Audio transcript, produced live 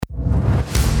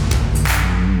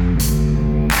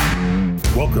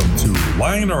Welcome to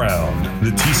Lying Around,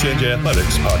 the TCNJ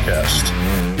Athletics podcast.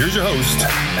 Here's your host,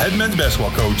 head men's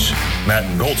basketball coach,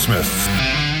 Matt Goldsmith.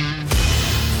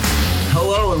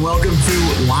 Hello and welcome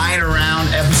to Lying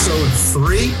Around episode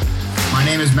 3. My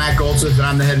name is Matt Goldsmith and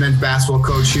I'm the head men's basketball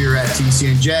coach here at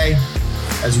TCNJ,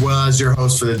 as well as your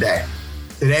host for the day.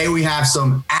 Today we have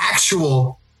some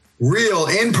actual, real,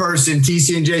 in-person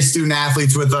TCNJ student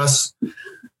athletes with us.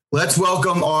 Let's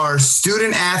welcome our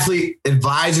Student Athlete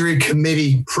Advisory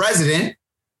Committee President,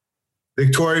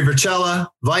 Victoria Vercella,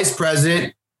 Vice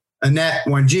President, Annette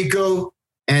Wanjico,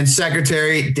 and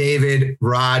Secretary David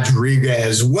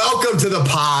Rodriguez. Welcome to the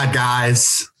pod,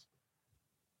 guys.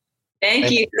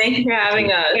 Thank you. Thank you for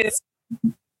having us.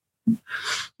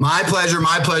 My pleasure.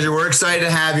 My pleasure. We're excited to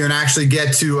have you and actually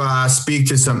get to speak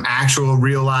to some actual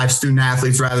real life student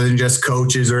athletes rather than just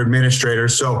coaches or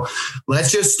administrators. So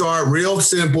let's just start real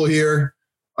simple here.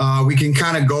 We can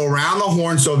kind of go around the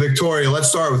horn. So Victoria, let's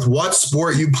start with what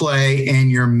sport you play and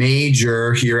your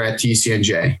major here at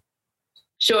TCNJ.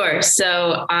 Sure.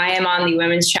 So I am on the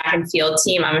women's track and field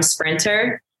team. I'm a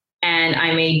sprinter and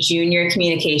I'm a junior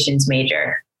communications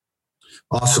major.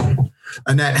 Awesome.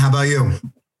 Annette, how about you?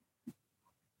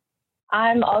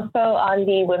 I'm also on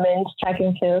the women's track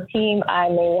and field team.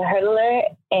 I'm a hurdler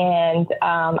and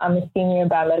I'm a senior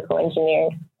biomedical engineer.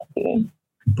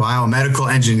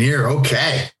 Biomedical engineer.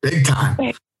 Okay. Big time.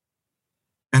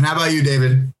 And how about you,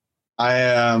 David? I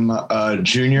am a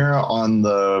junior on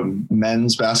the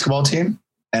men's basketball team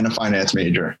and a finance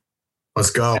major. Let's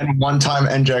go. And one-time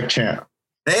NJAC champ.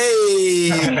 Hey,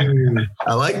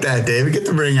 I like that, David. Get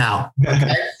to bring out.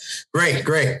 Okay.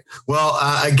 Great. Well,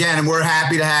 again, we're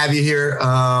happy to have you here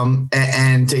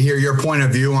and to hear your point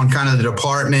of view on kind of the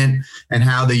department and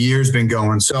how the year's been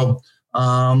going. So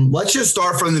let's just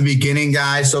start from the beginning,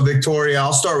 guys. So Victoria,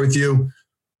 I'll start with you.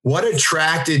 What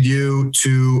attracted you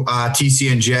to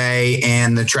TCNJ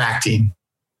and the track team?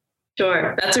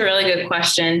 Sure. That's a really good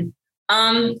question.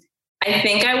 I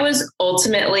think I was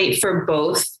ultimately for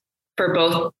both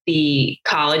the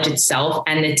college itself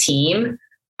and the team,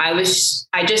 I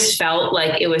just felt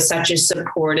like it was such a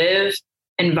supportive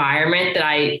environment that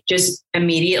I just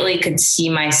immediately could see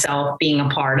myself being a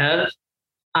part of.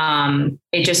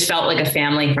 It just felt like a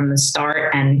family from the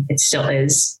start, and it still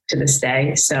is to this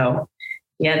day. So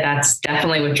yeah, that's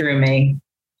definitely what drew me.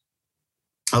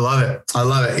 I love it.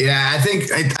 Yeah. I think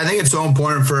it's so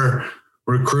important for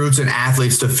recruits and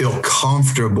athletes to feel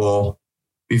comfortable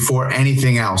before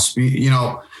anything else. You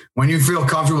know, when you feel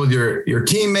comfortable with your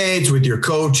teammates, with your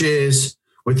coaches,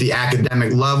 with the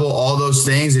academic level, all those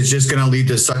things, it's just going to lead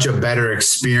to such a better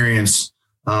experience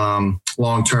long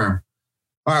term.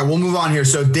 All right, we'll move on here.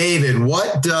 So David,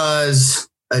 what does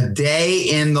a day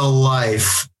in the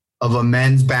life of a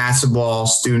men's basketball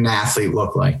student athlete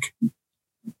look like?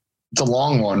 It's a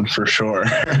long one for sure.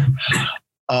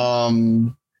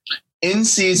 In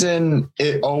season,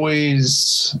 it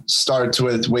always starts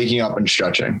with waking up and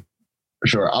stretching, for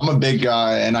sure. I'm a big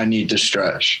guy and I need to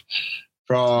stretch.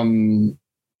 From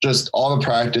just all the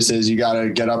practices, you got to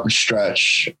get up and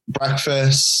stretch.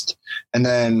 Breakfast, and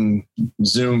then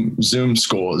Zoom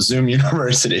school, Zoom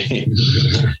University.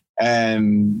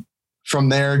 And from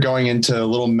there, going into a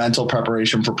little mental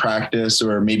preparation for practice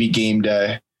or maybe game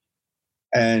day.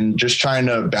 And just trying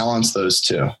to balance those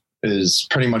two is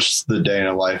pretty much the day in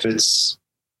a life. It's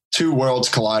two worlds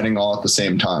colliding all at the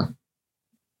same time.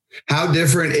 How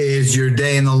different is your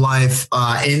day in the life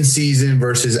in season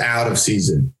versus out of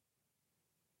season?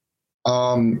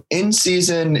 In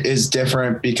season is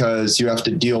different because you have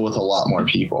to deal with a lot more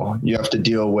people. You have to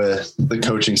deal with the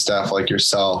coaching staff like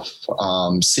yourself,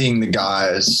 seeing the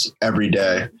guys every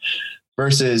day.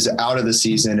 Versus out of the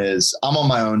season is I'm on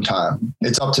my own time.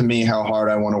 It's up to me how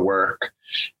hard I want to work.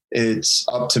 It's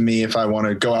up to me if I want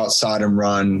to go outside and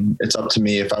run. It's up to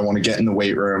me if I want to get in the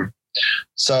weight room.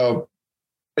 So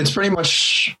it's pretty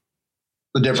much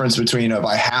the difference between if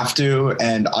I have to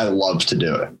and I love to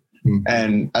do it. Mm-hmm.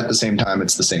 And at the same time,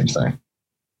 it's the same thing.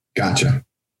 Gotcha.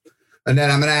 And then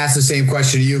I'm going to ask the same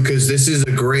question to you because this is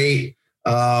a great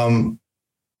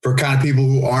for kind of people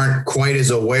who aren't quite as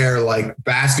aware, like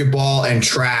basketball and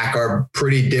track are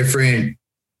pretty different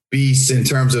beasts in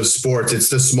terms of sports. It's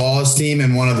the smallest team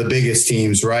and one of the biggest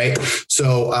teams, right?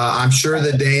 So I'm sure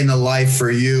the day in the life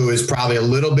for you is probably a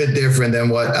little bit different than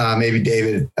what maybe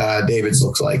David's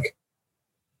looks like.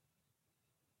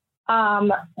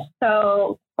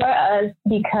 So for us,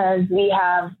 because we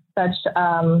have such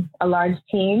a large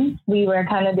team, we were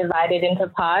kind of divided into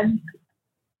pods.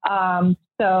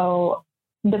 So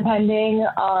depending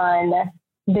on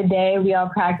the day, we all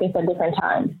practice at different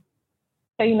times.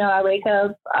 So, I wake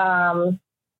up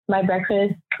my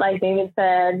breakfast, like David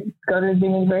said, go to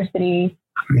Zoom University,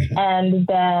 and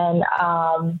then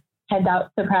head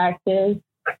out to practice.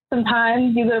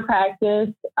 Sometimes you go to practice,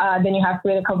 then you have to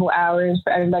wait a couple hours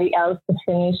for everybody else to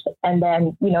finish, and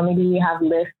then, you know, maybe you have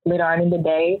lifts later on in the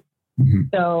day. Mm-hmm.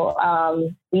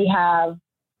 So we have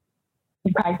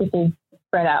practices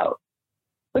spread out,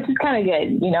 which is kind of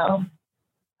good, you know.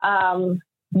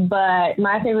 But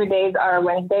my favorite days are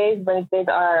Wednesdays. Wednesdays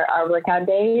are our workout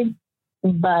days,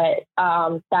 but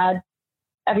that's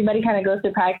everybody kind of goes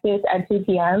to practice at 2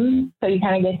 p.m. So you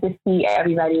kind of get to see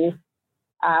everybody,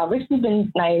 which has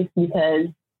been nice because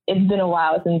it's been a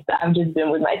while since I've just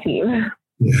been with my team.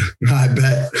 Yeah, I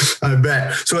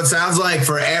bet. So it sounds like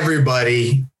for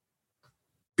everybody,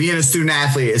 being a student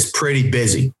athlete is pretty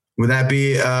busy. Would that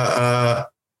be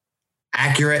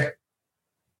accurate?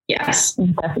 Yes,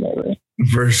 definitely.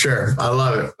 For sure. I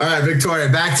love it. All right, Victoria,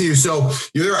 back to you. So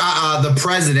you're the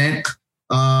president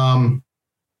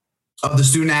of the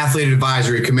Student Athlete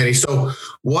Advisory Committee. So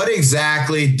what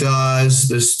exactly does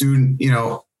the student, you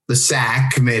know, the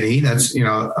SAC committee, that's, you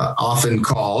know, often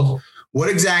called, what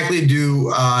exactly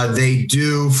do they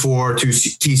do for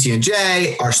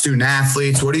TCNJ, our student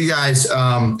athletes? What do you guys,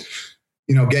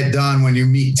 you know, get done when you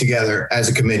meet together as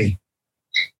a committee?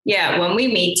 Yeah, when we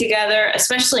meet together,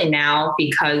 especially now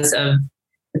because of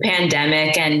the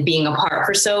pandemic and being apart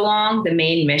for so long, the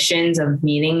main missions of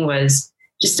meeting was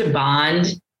just to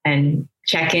bond and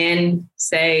check in,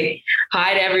 say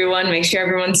hi to everyone, make sure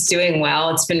everyone's doing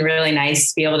well. It's been really nice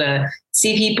to be able to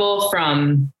see people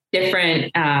from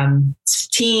different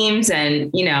teams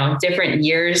and, you know, different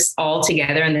years all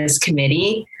together in this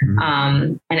committee.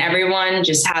 And everyone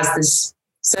just has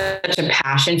such a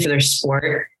passion for their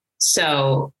sport.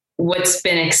 So what's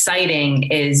been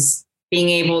exciting is being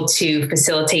able to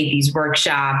facilitate these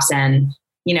workshops and,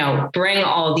 you know, bring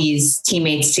all these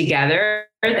teammates together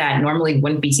that normally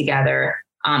wouldn't be together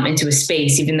into a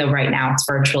space, even though right now it's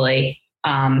virtually.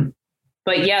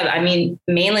 But yeah, I mean,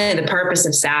 mainly the purpose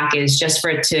of SAC is just for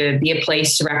it to be a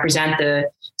place to represent the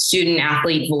student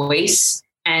athlete voice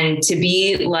and to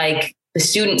be like the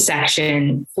student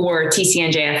section for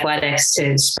TCNJ athletics,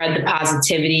 to spread the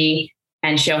positivity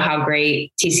and show how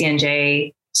great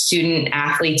TCNJ student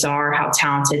athletes are, how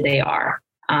talented they are.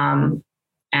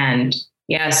 And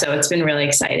yeah, so it's been really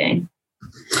exciting.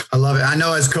 I love it. I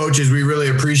know as coaches, we really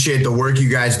appreciate the work you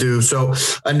guys do. So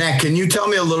Annette, can you tell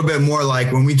me a little bit more,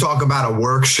 like when we talk about a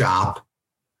workshop,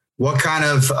 what kind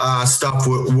of stuff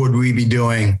would we be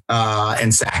doing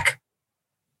in SAC?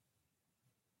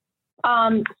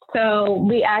 So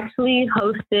we actually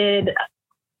hosted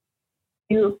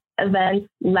 2 events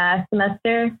last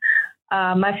semester.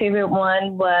 My favorite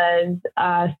one was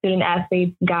Student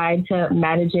Athlete's Guide to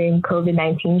Managing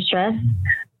COVID-19 Stress.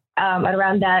 At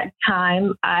around that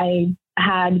time, I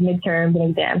had midterms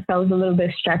and exams, so I was a little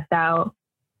bit stressed out.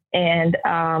 And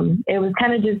it was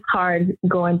kind of just hard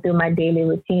going through my daily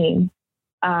routine.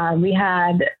 We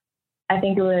had, I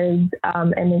think it was a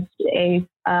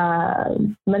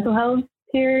mental health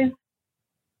peers.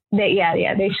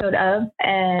 They showed up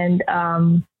and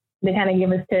they kind of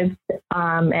give us tips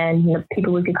and, you know,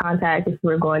 people we could contact if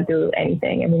we were going through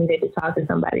anything and we needed to talk to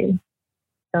somebody.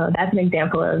 So that's an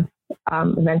example of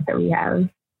events that we have.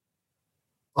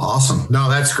 Awesome. No,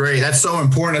 that's great. That's so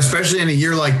important, especially in a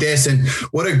year like this. And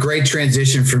what a great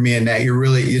transition for me, Annette.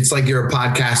 It's like you're a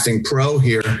podcasting pro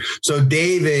here. So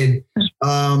David,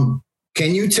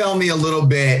 can you tell me a little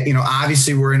bit, you know,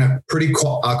 obviously we're in a pretty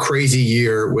crazy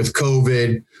year with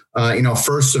COVID, you know,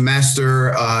 first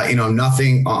semester, you know,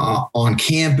 nothing on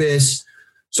campus.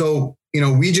 So, you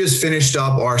know, we just finished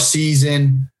up our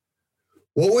season.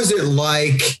 What was it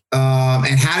like?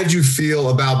 And how did you feel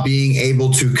about being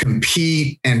able to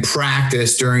compete and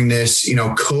practice during this, you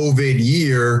know, COVID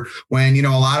year when, you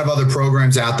know, a lot of other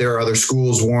programs out there, other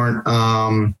schools weren't,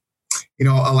 you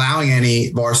know, allowing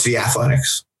any varsity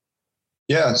athletics?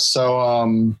 Yeah.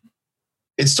 So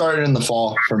it started in the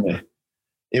fall for me.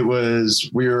 We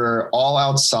were all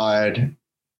outside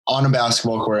on a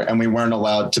basketball court and we weren't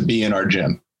allowed to be in our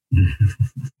gym.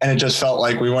 And it just felt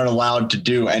like we weren't allowed to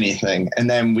do anything. And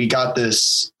then we got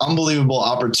this unbelievable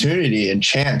opportunity and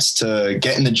chance to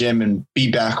get in the gym and be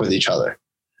back with each other.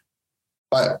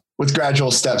 But with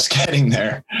gradual steps getting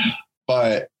there.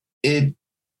 But it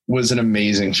was an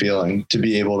amazing feeling to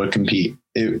be able to compete.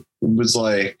 It was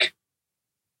like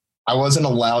I wasn't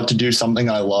allowed to do something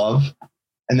I love,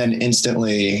 and then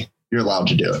instantly you're allowed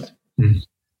to do it. Mm-hmm.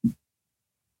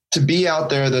 To be out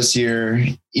there this year,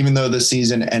 even though the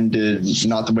season ended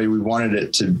not the way we wanted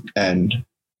it to end,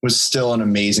 was still an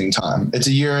amazing time. It's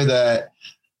a year that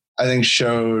I think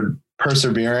showed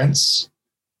perseverance,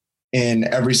 in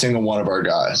every single one of our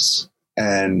guys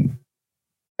and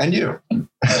you.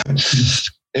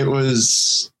 It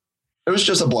was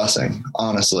just a blessing,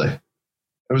 honestly.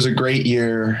 It was a great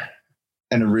year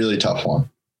and a really tough one.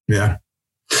 Yeah.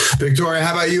 Victoria,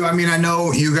 how about you? I mean, I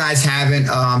know you guys haven't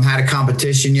had a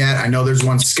competition yet. I know there's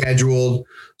one scheduled.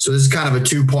 So this is kind of a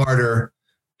two-parter.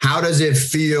 How does it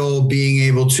feel being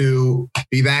able to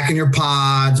be back in your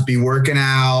pods, be working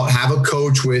out, have a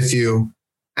coach with you,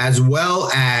 as well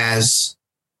as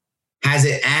has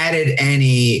it added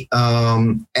any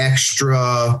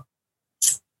extra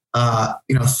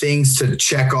things to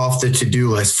check off the to-do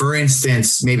list? For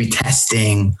instance, maybe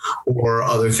testing or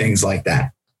other things like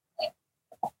that.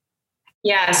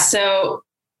 Yeah. So,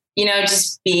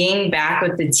 just being back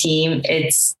with the team,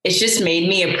 it's just made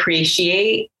me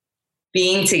appreciate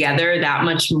being together that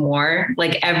much more.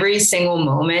 Like every single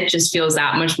moment just feels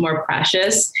that much more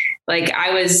precious. Like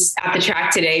I was at the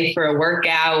track today for a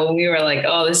workout when we were like,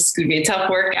 oh, this is going to be a tough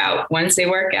workout, Wednesday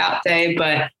workout day.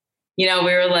 But, we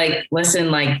were like,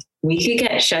 listen, like we could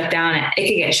get shut down. It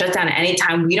could get shut down at any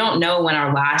time. We don't know when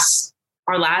our last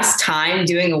time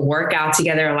doing a workout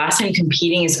together, our last time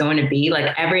competing is going to be.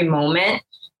 Like every moment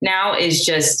now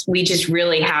is we just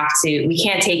really have to, we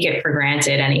can't take it for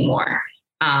granted anymore.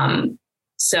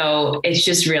 So it's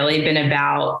just really been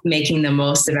about making the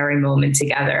most of every moment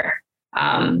together.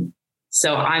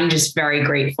 So I'm just very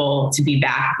grateful to be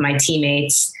back with my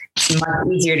teammates. It's much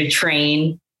easier to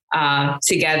train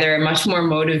together, much more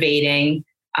motivating.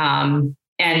 And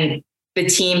the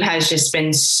team has just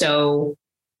been so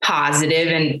positive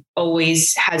and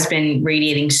always has been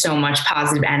radiating so much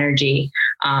positive energy,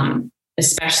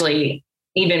 especially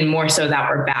even more so that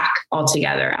we're back all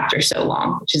together after so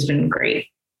long, which has been great.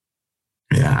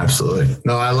 Yeah, absolutely.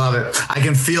 No, I love it. I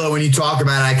can feel it when you talk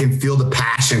about it. I can feel the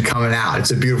passion coming out.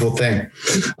 It's a beautiful thing.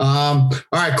 All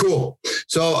right, cool.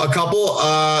 So a couple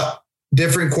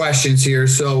different questions here.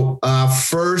 So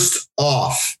first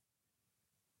off,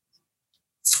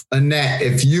 Annette,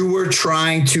 if you were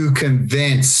trying to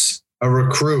convince a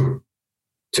recruit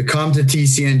to come to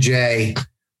TCNJ,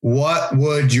 what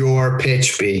would your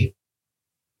pitch be?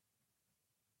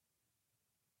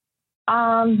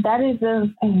 That is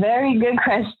a very good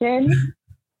question.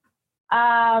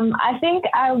 I think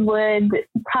I would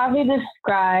probably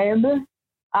describe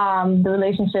the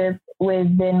relationship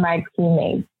within my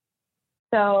teammates.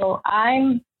 So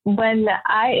when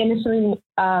I initially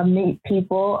meet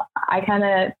people, I kind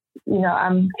of,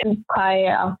 I'm too quiet,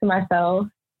 off to myself.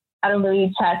 I don't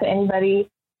really chat to anybody.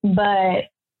 But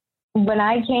when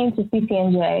I came to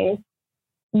TCNJ,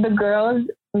 the girls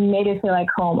made it feel like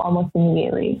home almost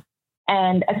immediately.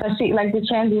 And especially like the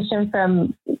transition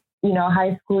from,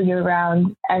 high school year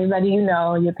round, everybody,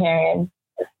 your parents,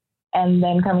 and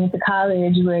then coming to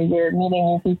college where you're meeting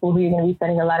new people who you're going to be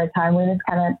spending a lot of time with is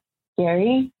kind of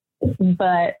scary.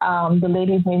 But the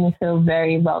ladies made me feel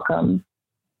very welcome.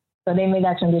 So they made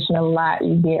that transition a lot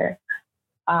easier.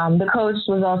 The coach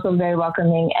was also very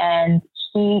welcoming, and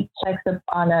she checks up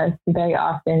on us very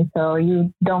often. So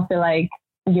you don't feel like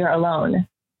you're alone.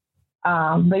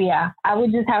 But yeah, I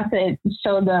would just have to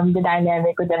show them the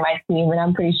dynamic within my team, and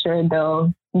I'm pretty sure they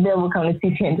will come to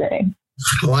TCNJ.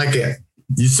 I like it.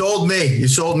 You sold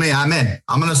me. I'm in.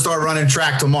 I'm going to start running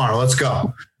track tomorrow. Let's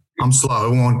go. I'm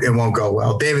slow. It won't go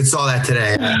well. David saw that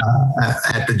today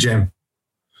at the gym.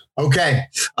 Okay.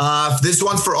 This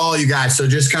one's for all you guys. So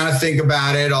just kind of think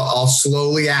about it. I'll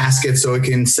slowly ask it so it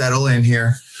can settle in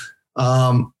here.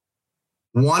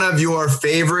 One of your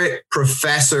favorite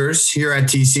professors here at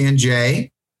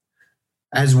TCNJ,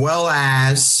 as well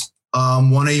as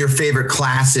one of your favorite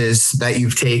classes that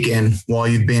you've taken while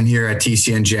you've been here at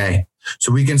TCNJ.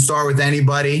 So we can start with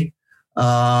anybody.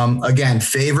 Again,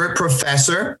 favorite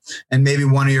professor and maybe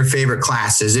one of your favorite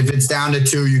classes. If it's down to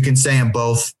two, you can say them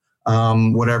both,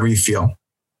 whatever you feel.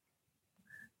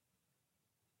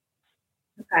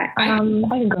 Okay. I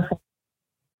can go first.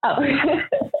 Oh,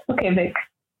 okay, Vic.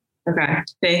 Okay,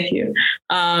 thank you.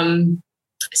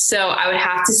 So I would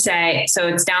have to say, so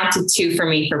it's down to two for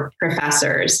me for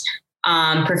professors.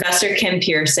 Professor Kim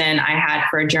Pearson, I had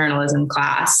for a journalism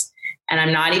class, and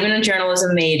I'm not even a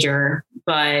journalism major,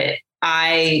 but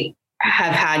I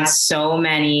have had so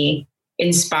many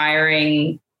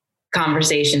inspiring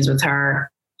conversations with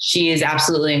her. She is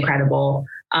absolutely incredible.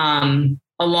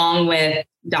 Along with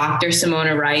Dr.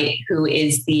 Simona Wright, who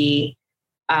is the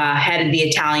head of the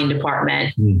Italian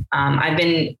department. I'm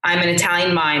an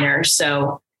Italian minor,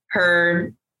 so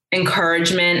her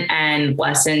encouragement and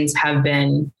lessons have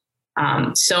been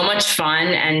so much fun.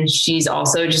 And she's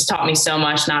also just taught me so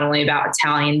much, not only about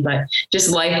Italian, but just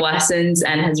life lessons,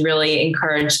 and has really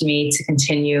encouraged me to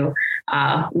continue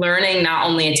learning not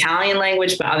only Italian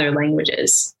language, but other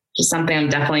languages, which is something I'm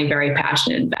definitely very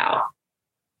passionate about.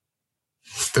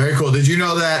 Very cool. Did you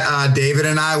know that David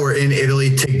and I were in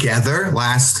Italy together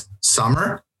last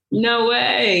summer? No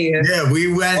way. Yeah,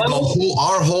 we went,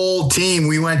 our whole team,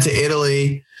 we went to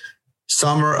Italy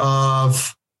summer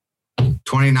of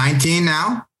 2019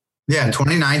 now. Yeah,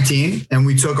 2019. And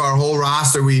we took our whole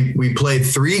roster. We played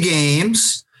 3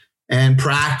 games and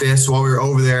practiced while we were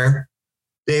over there.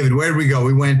 David, where did we go?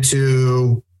 We went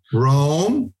to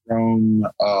Rome,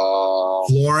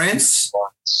 Florence,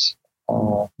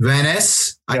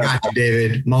 Venice. I got you,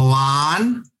 David.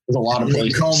 Milan. There's a lot of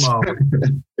places. Como.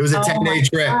 It was a 10-day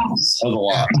trip. That was a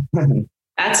lot.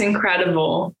 That's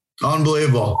incredible.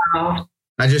 Unbelievable. Wow.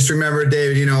 I just remember,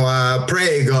 David,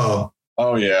 Prego.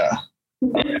 Oh, yeah.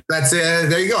 That's it.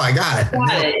 There you go. I got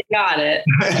it. Got it.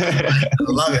 I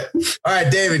love it. All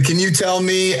right, David, can you tell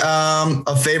me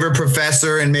a favorite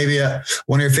professor and maybe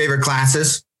one of your favorite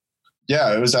classes?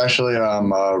 Yeah, it was actually a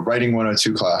Writing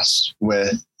 102 class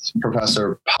with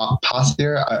Professor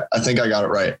Pothier. I think I got it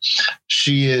right.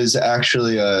 She is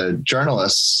actually a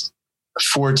journalist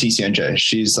for TCNJ.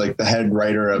 She's like the head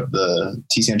writer of the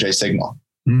TCNJ Signal.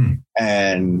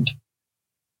 And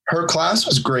her class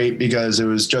was great because it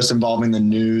was just involving the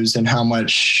news and how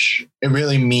much it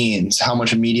really means, how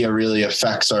much media really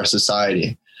affects our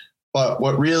society. But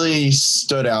what really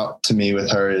stood out to me with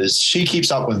her is she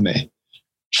keeps up with me.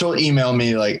 She'll email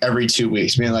me like every 2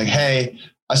 weeks being like, hey,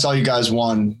 I saw you guys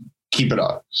won, keep it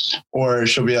up. Or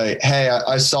she'll be like, hey,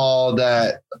 I saw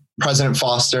that President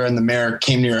Foster and the mayor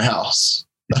came to your house.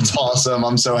 That's awesome.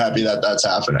 I'm so happy that that's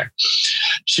happening.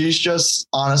 She's just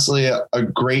honestly a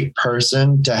great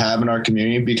person to have in our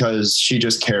community because she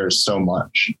just cares so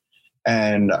much.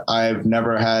 And I've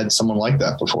never had someone like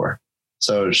that before.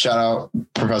 So shout out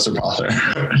Professor Pother.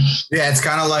 Yeah, it's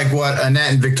kind of like what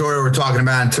Annette and Victoria were talking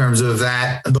about in terms of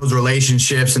those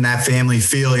relationships and that family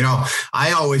feel.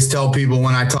 I always tell people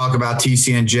when I talk about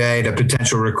TCNJ to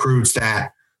potential recruits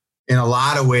that in a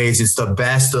lot of ways, it's the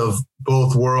best of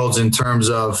both worlds in terms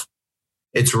of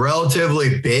it's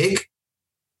relatively big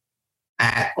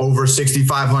at over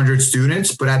 6,500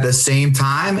 students, but at the same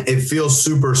time, it feels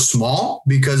super small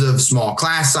because of small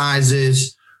class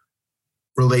sizes,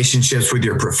 relationships with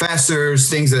your professors,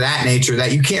 things of that nature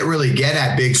that you can't really get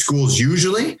at big schools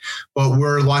usually, but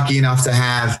we're lucky enough to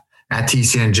have at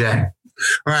TCNJ.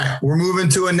 All right, we're moving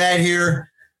to Annette here.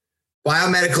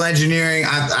 Biomedical engineering.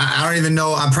 I don't even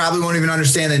know. I probably won't even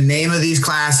understand the name of these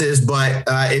classes, but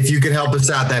if you could help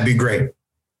us out, that'd be great.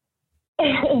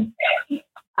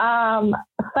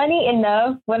 Funny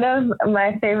enough, one of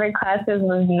my favorite classes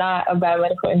was not a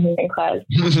biomedical engineering class.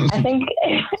 I think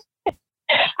it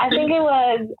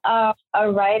was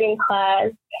a writing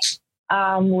class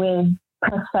with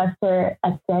Professor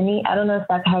Aseni. I don't know if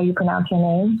that's how you pronounce your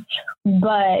name,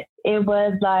 but it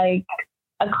was like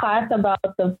a class about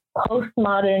the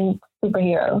postmodern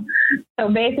superhero. So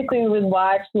basically we would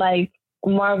watch like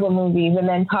Marvel movies and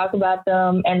then talk about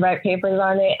them and write papers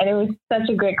on it. And it was such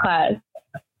a great class.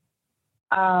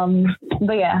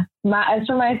 But yeah, as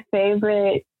for my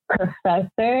favorite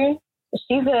professor, she's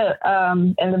in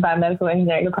the biomedical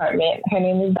engineering department. Her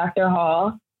name is Dr.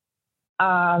 Hall.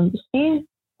 She's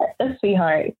a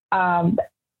sweetheart.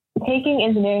 Taking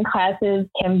engineering classes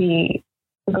can be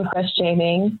super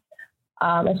frustrating.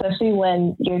 Especially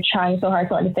when you're trying so hard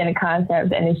to understand a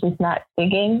concept and it's just not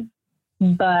sticking.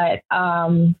 But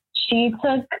she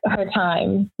took her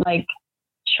time, like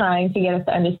trying to get us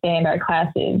to understand our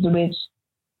classes, which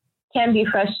can be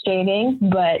frustrating,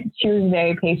 but she was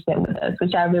very patient with us,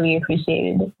 which I really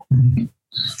appreciated.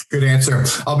 Good answer.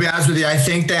 I'll be honest with you. I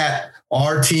think that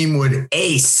our team would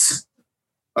ace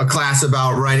a class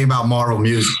about writing about Marvel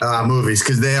movies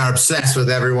because they are obsessed with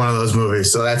every one of those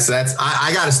movies. So that's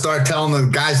I got to start telling the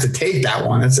guys to take that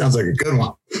one. That sounds like a good one.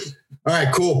 All right,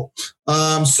 cool.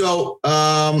 Last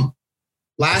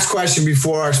question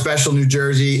before our special New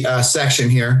Jersey section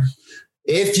here.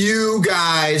 If you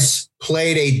guys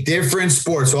played a different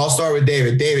sport, so I'll start with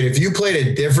David. David, if you played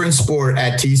a different sport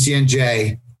at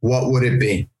TCNJ, what would it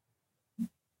be?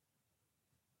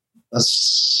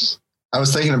 I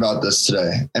was thinking about this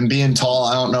today, and being tall,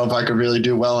 I don't know if I could really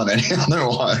do well in any other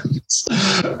ones.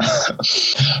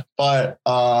 But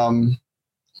I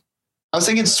was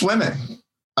thinking swimming.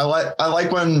 I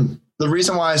like when the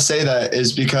reason why I say that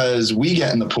is because we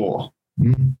get in the pool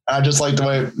I just like the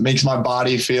way it makes my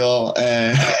body feel,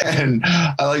 and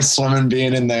I like swimming,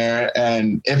 being in there.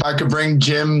 And if I could bring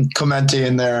Jim Clemente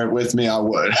in there with me, I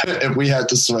would, if we had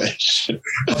to switch.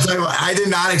 I'll tell you what, I did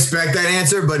not expect that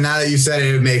answer, but now that you said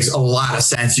it, it makes a lot of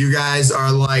sense. You guys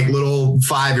are like little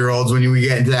 5-year-olds when we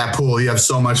get into that pool. You have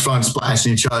so much fun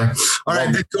splashing each other. All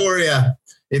right, Victoria,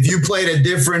 if you played a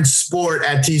different sport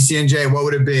at TCNJ, what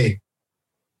would it be?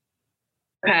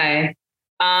 Okay.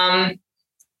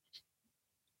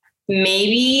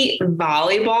 Maybe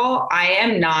volleyball. I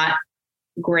am not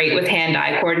great with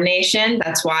hand-eye coordination.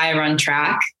 That's why I run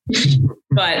track.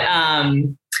 But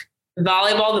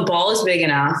volleyball, the ball is big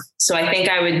enough. So I think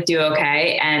I would do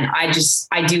okay. And I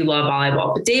do love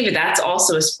volleyball. But David, that's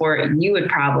also a sport you would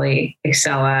probably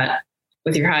excel at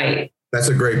with your height. That's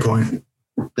a great point.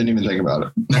 Didn't even think about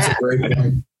it. That's a great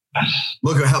point.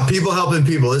 Look at how people helping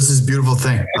people. This is a beautiful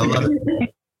thing. I love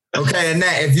it. Okay,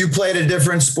 Annette, if you played a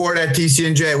different sport at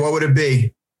TCNJ, what would it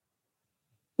be?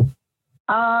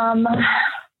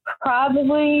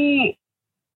 Probably,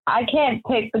 I can't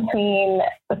pick between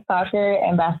soccer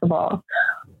and basketball.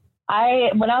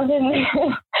 When I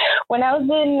was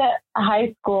in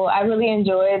high school, I really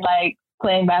enjoyed like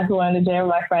playing basketball in the gym with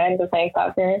my friends and playing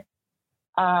soccer.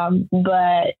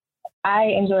 But I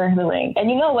enjoy hurdling. And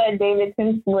you know what, David,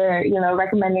 since we're,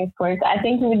 recommending sports, I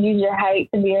think you would use your height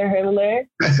to be a hurdler.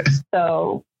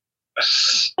 So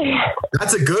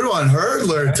that's a good one.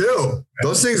 Hurdler too.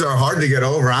 Those things are hard to get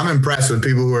over. I'm impressed with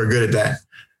people who are good at that.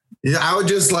 Yeah, I would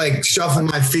just like shuffle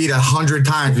my feet 100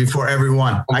 times before every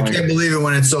one. I can't believe it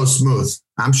when it's so smooth.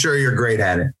 I'm sure you're great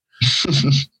at it.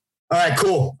 All right,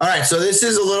 cool. All right, so this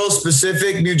is a little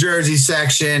specific New Jersey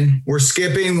section. We're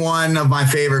skipping one of my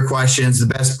favorite questions, the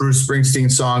best Bruce Springsteen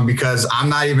song, because I'm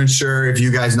not even sure if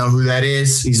you guys know who that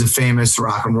is. He's a famous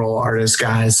rock and roll artist,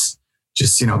 guys.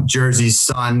 Just, Jersey's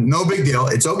son. No big deal.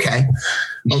 It's okay.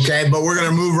 Okay, but we're going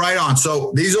to move right on.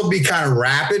 So these will be kind of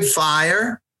rapid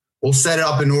fire. We'll set it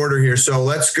up in order here. So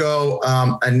let's go.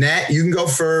 Annette, you can go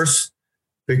first.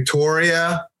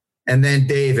 Victoria, and then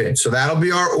David. So that'll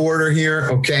be our order here.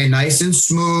 Okay, nice and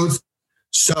smooth.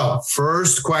 So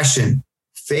first question,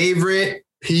 favorite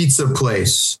pizza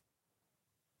place?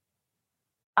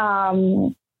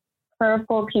 Purple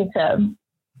Pizza.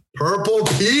 Purple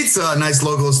Pizza, nice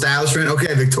local establishment.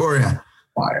 Okay, Victoria.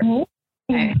 Fire.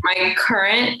 Okay. My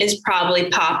current is probably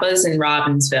Papa's in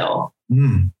Robbinsville.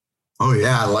 Oh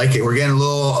yeah, I like it. We're getting a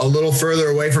little further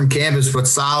away from campus, but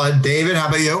solid. David, how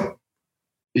about you?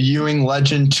 The Ewing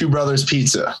legend, Two Brothers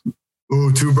Pizza.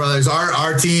 Ooh, Two Brothers.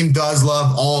 Our team does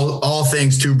love all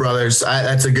things Two Brothers.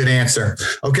 That's a good answer.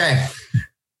 Okay.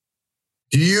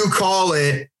 Do you call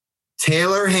it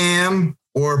Taylor ham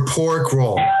or pork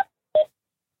roll?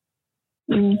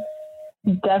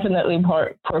 Definitely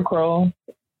pork roll.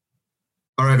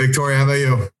 All right, Victoria, how about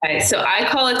you? Okay, so I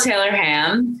call it Taylor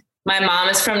ham. My mom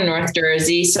is from North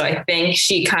Jersey, so I think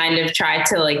she kind of tried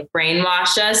to like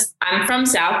brainwash us. I'm from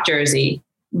South Jersey,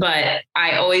 but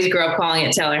I always grew up calling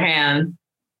it Taylor ham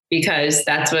because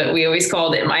that's what we always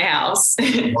called it in my house.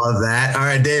 Love that. All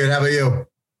right, David, how about you?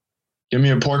 Give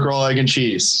me a pork roll, egg, and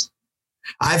cheese.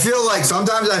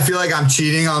 Sometimes I feel like I'm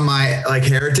cheating on my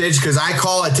heritage because I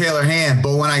call it Taylor ham,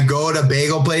 but when I go to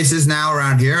bagel places now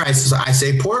around here, I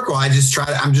say pork roll. I'm just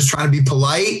trying to be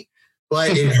polite,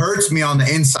 but it hurts me on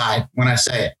the inside when I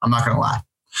say it. I'm not going to lie.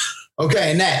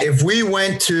 Okay, Annette, if we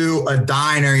went to a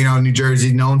diner, New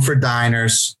Jersey, known for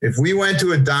diners. If we went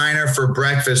to a diner for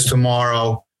breakfast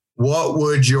tomorrow, what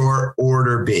would your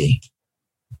order be?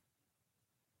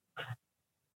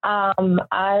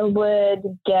 I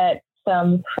would get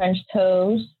some French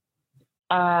toast,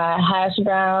 hash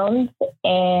browns,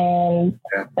 and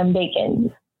some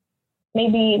bacon.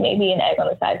 Maybe an egg on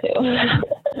the side too.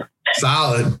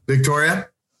 Solid. Victoria?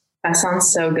 That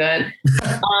sounds so good.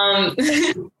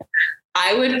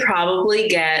 I would probably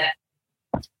get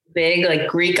big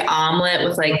Greek omelet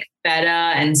with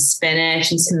feta and spinach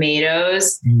and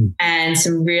tomatoes and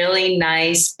some really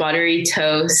nice buttery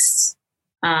toast.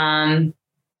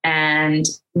 And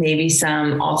maybe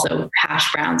some also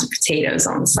hash browns and potatoes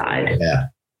on the side. Yeah.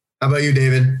 How about you,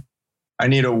 David? I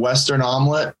need a Western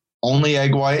omelet, only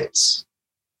egg whites,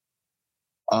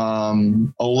 a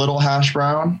little hash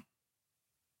brown,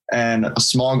 and a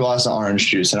small glass of orange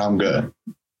juice, and I'm good.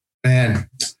 Man,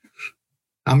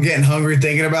 I'm getting hungry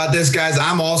thinking about this, guys.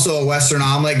 I'm also a Western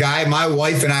omelet guy. My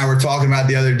wife and I were talking about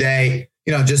the other day,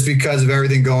 just because of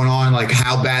everything going on,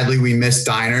 how badly we miss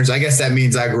diners. I guess that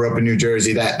means I grew up in New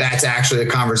Jersey. That's actually a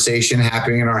conversation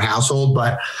happening in our household,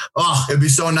 but it'd be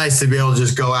so nice to be able to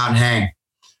just go out and hang.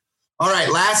 All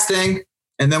right, last thing,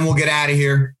 and then we'll get out of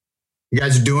here. You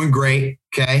guys are doing great.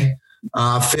 Okay.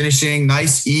 Finishing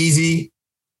nice, easy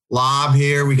lob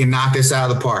here. We can knock this out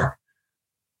of the park.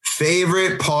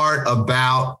 Favorite part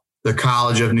about the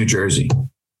College of New Jersey?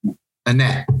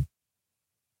 Annette.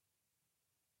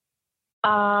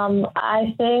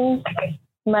 I think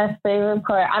my favorite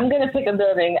part, I'm going to pick a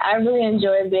building. I really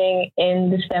enjoy being in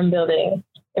the STEM building.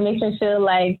 It makes me feel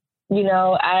like, you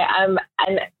know, I'm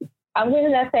going to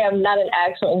not say I'm not an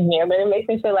actual engineer, but it makes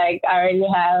me feel like I already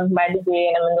have my degree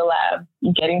and I'm in the lab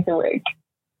getting to work.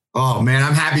 Oh, man,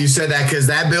 I'm happy you said that because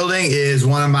that building is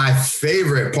one of my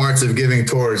favorite parts of giving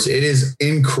tours. It is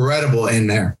incredible in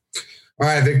there. All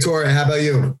right, Victoria, how about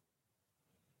you?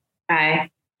 Hi.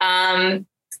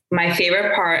 My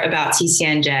favorite part about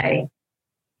TCNJ,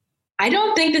 I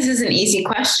don't think this is an easy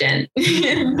question,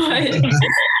 but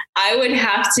I would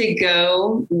have to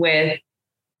go with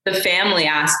the family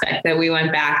aspect that we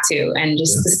went back to and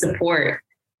just the support.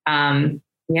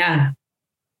 Yeah.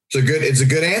 It's a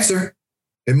good answer.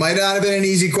 It might not have been an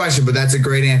easy question, but that's a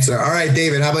great answer. All right,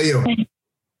 David, how about you?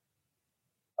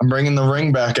 I'm bringing the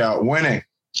ring back out. Winning.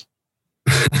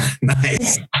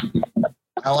 Nice.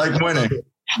 I like winning.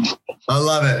 I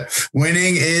love it.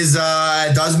 Winning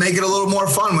does make it a little more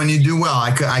fun when you do well.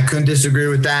 I couldn't disagree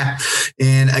with that.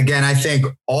 And again, I think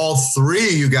all three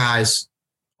of you guys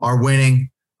are winning.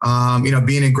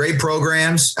 Being in great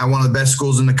programs at one of the best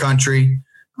schools in the country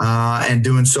and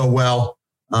doing so well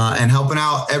and helping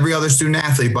out every other student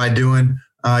athlete by doing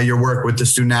your work with the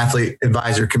Student Athlete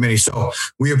Advisory Committee. So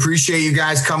we appreciate you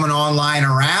guys coming online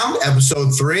around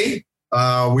episode 3.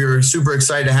 We were super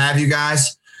excited to have you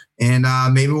guys. And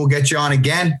maybe we'll get you on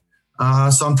again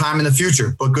sometime in the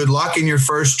future. But good luck in your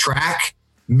first track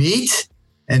meet.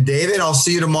 And David, I'll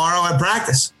see you tomorrow at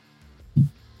practice.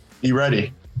 Be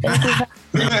ready. All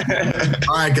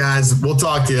right, guys. We'll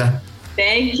talk to you.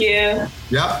 Thank you.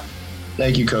 Yep.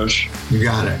 Thank you, Coach. You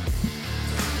got it.